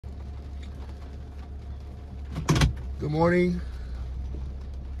Good morning.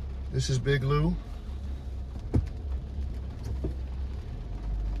 This is Big Lou.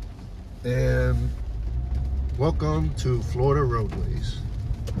 And welcome to Florida Roadways.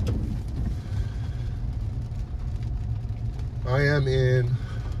 I am in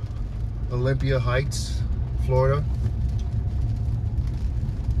Olympia Heights, Florida,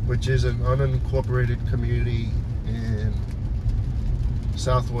 which is an unincorporated community in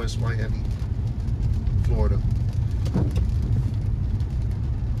southwest Miami, Florida.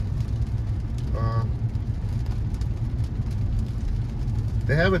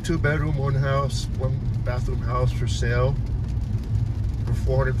 They have a 2-bedroom, 1-bathroom house for sale for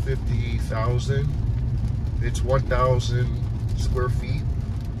 $450,000. It's 1,000 square feet,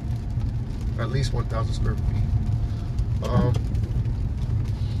 at least 1,000 square feet.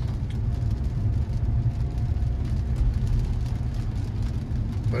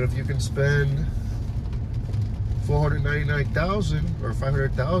 But if you can spend $499,000 or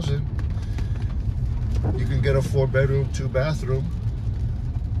 $500,000, you can get a 4-bedroom, 2-bathroom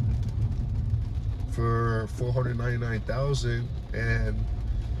for $499,000, and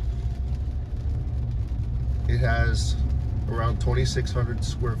it has around 2,600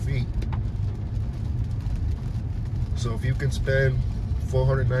 square feet. So if you can spend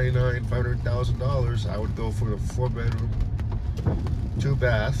 $499,000, $500,000, I would go for the 4-bedroom,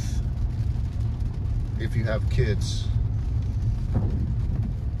 2-bath if you have kids.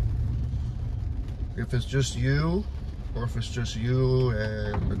 If it's just you, or if it's just you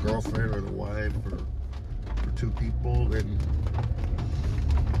and the girlfriend or the wife or 2 people, then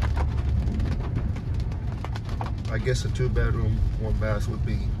I guess a 2-bedroom, 1-bath would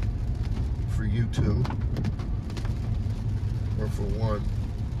be for you 2 or for 1.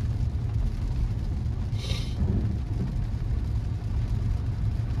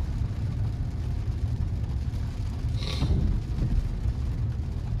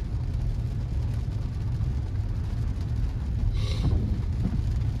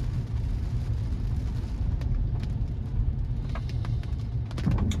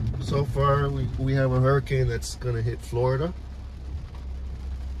 So far, we have a hurricane that's going to hit Florida.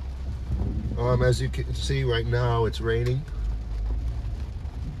 As you can see right now, it's raining.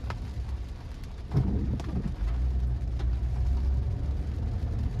 I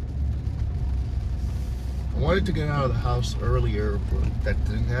wanted to get out of the house earlier, but that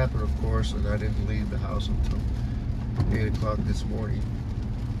didn't happen, of course, and I didn't leave the house until 8 o'clock this morning.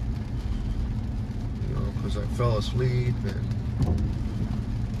 You know, because I fell asleep and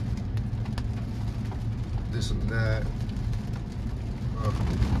this and that.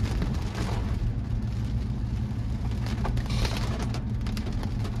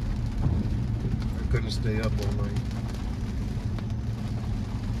 I couldn't stay up all night.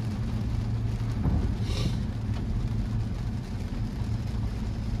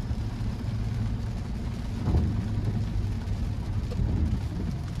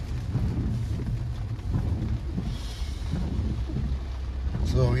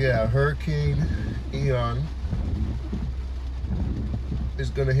 So yeah, Hurricane Ian is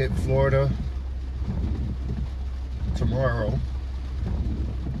going to hit Florida tomorrow,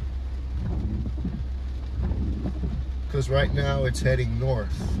 because right now it's heading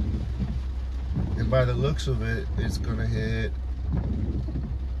north, and by the looks of it, it's going to hit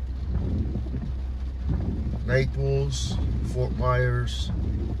Naples, Fort Myers,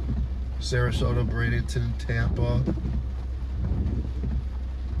 Sarasota, Bradenton, Tampa,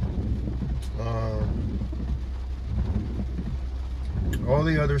 all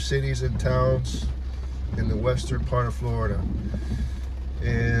the other cities and towns in the western part of Florida,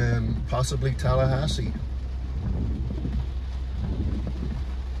 and possibly Tallahassee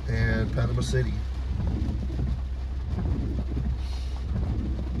and Panama City.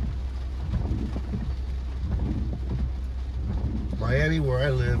 Miami, where I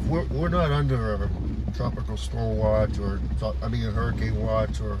live, we're not under a tropical storm watch, or a hurricane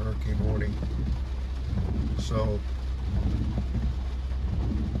watch or a hurricane warning. So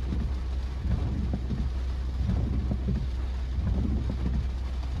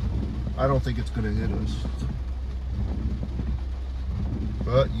I don't think it's going to hit us,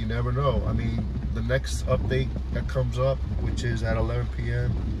 but you never know. I mean, the next update that comes up, which is at 11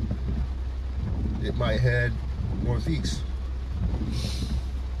 p.m., it might head northeast.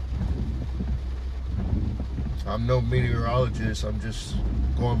 I'm no meteorologist, I'm just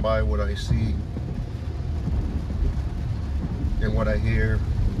going by what I see and what I hear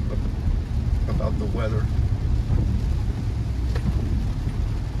about the weather.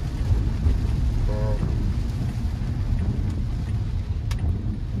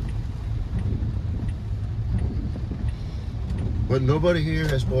 But nobody here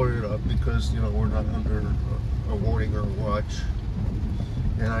has boarded up because, you know, we're not under a warning or a watch.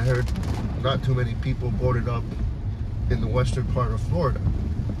 And I heard not too many people boarded up in the western part of Florida.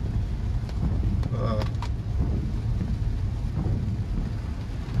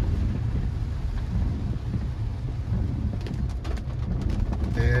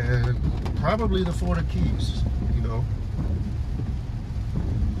 And probably the Florida Keys, you know.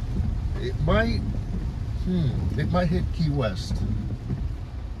 It might hit Key West,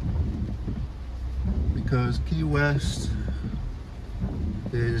 because Key West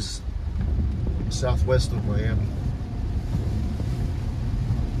is southwest of Miami.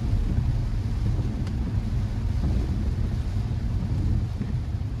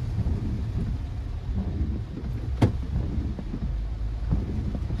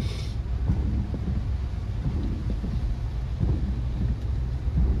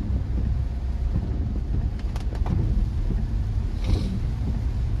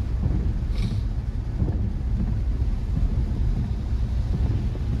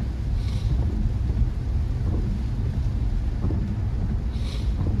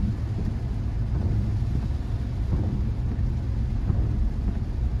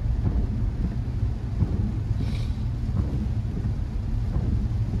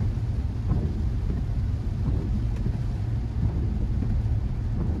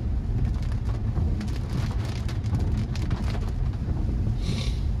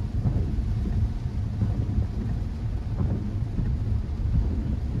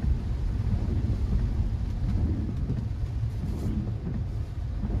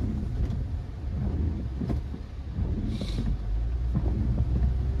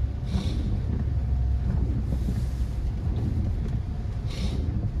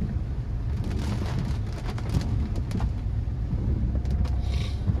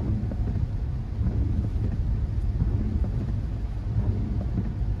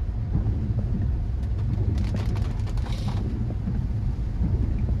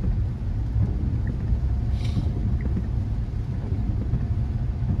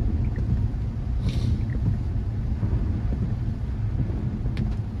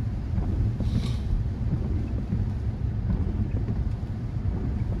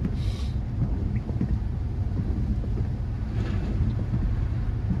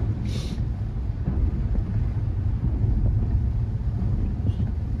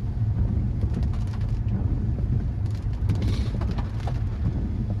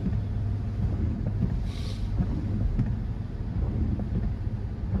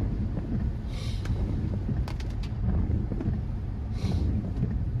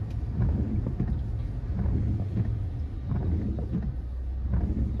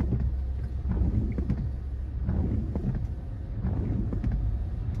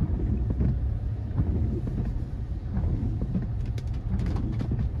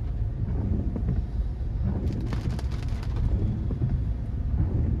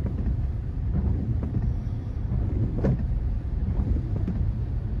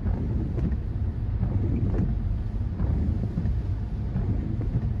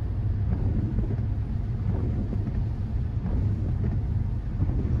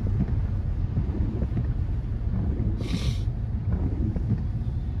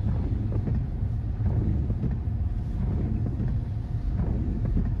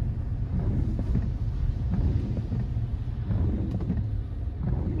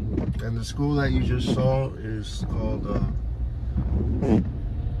 And the school that you just saw is called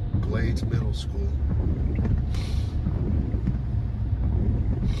Glades Middle School.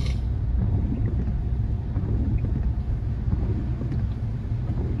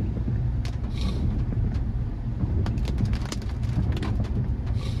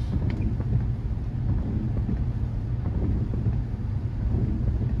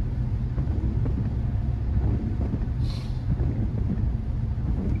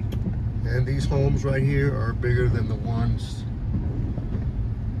 And these homes right here are bigger than the ones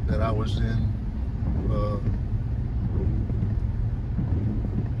that I was in.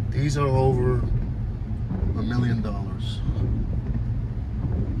 These are over $1 million.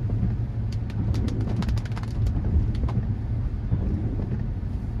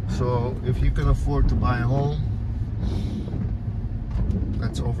 So if you can afford to buy a home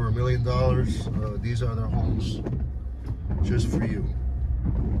that's over $1 million, these are the homes just for you.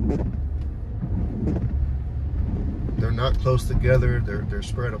 They're not close together, they're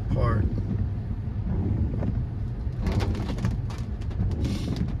spread apart.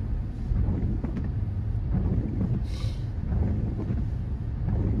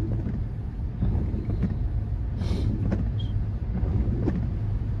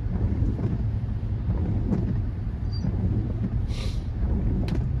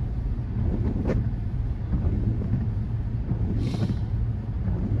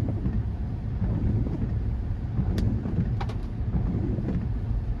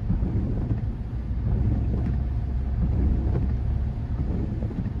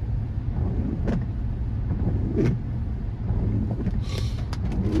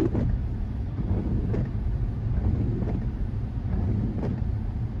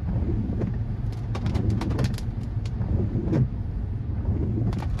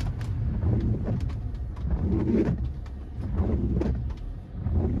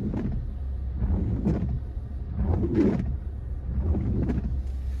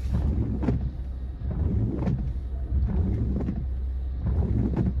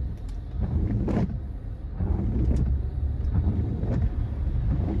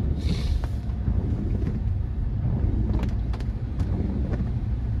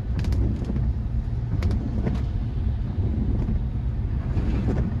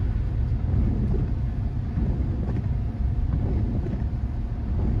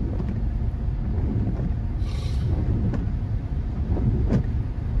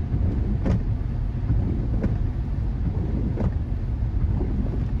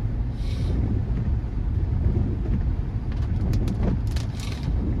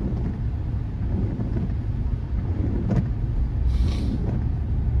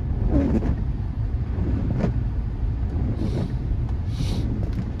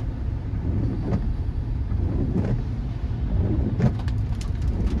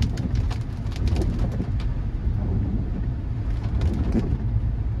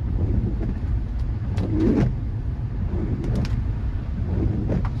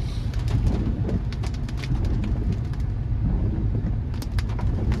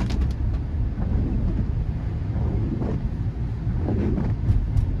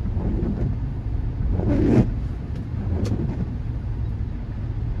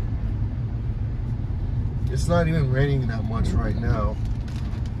 not even raining that much right now,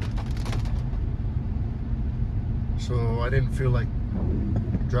 so I didn't feel like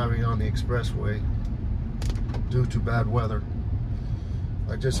driving on the expressway due to bad weather.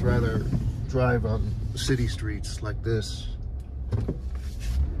 I'd just rather drive on city streets like this.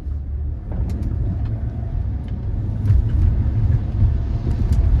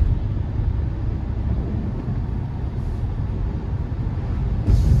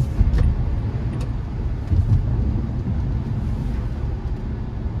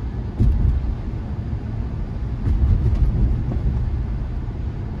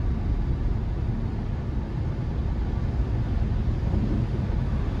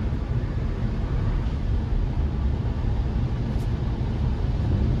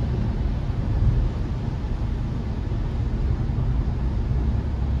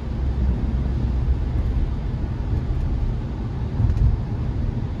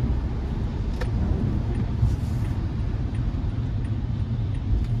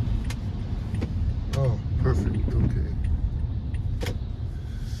 Oh, perfect. Okay.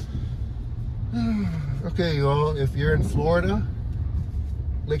 Okay, y'all. If you're in Florida,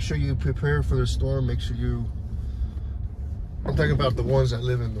 make sure you prepare for the storm. Make sure you, I'm talking about the ones that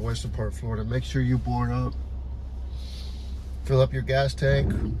live in the western part of Florida. Make sure you board up, fill up your gas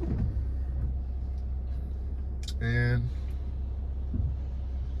tank, and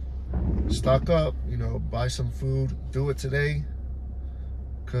stock up. You know, buy some food. Do it today,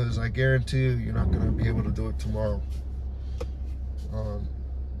 because I guarantee you, you're not going to be able to do it tomorrow.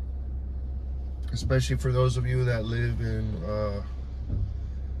 Especially for those of you that live in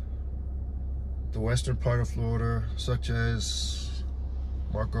the western part of Florida, such as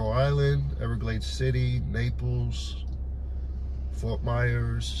Marco Island, Everglades City, Naples, Fort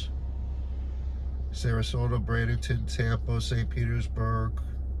Myers, Sarasota, Bradenton, Tampa, St. Petersburg,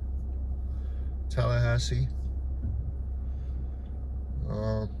 Tallahassee.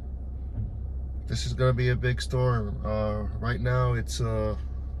 This is going to be a big storm. Right now it's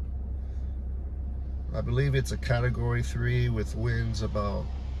I believe it's a category 3 with winds about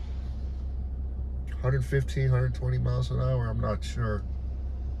 115, 120 miles an hour. I'm not sure.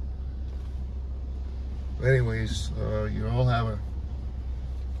 Anyways, you all have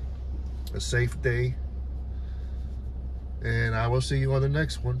a safe day, and I will see you on the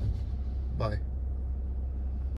next one. Bye.